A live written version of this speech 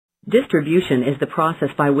Distribution is the process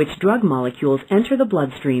by which drug molecules enter the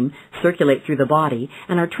bloodstream, circulate through the body,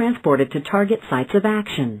 and are transported to target sites of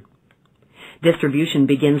action. Distribution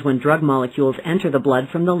begins when drug molecules enter the blood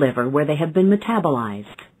from the liver where they have been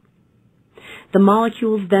metabolized. The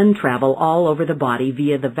molecules then travel all over the body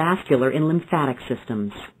via the vascular and lymphatic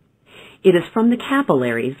systems. It is from the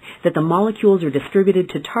capillaries that the molecules are distributed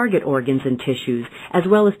to target organs and tissues, as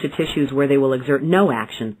well as to tissues where they will exert no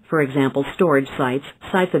action, for example, storage sites,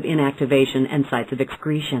 sites of inactivation, and sites of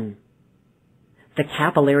excretion. The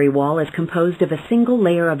capillary wall is composed of a single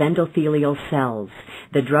layer of endothelial cells.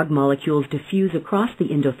 The drug molecules diffuse across the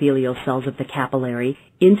endothelial cells of the capillary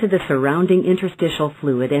into the surrounding interstitial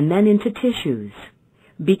fluid and then into tissues.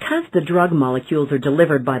 Because the drug molecules are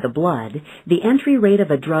delivered by the blood, the entry rate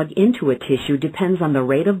of a drug into a tissue depends on the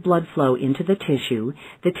rate of blood flow into the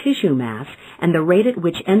tissue mass, and the rate at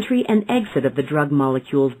which entry and exit of the drug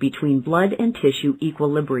molecules between blood and tissue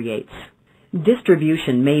equilibrates.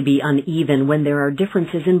 Distribution may be uneven when there are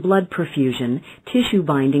differences in blood perfusion, tissue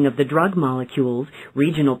binding of the drug molecules,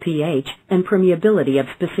 regional pH, and permeability of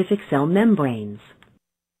specific cell membranes.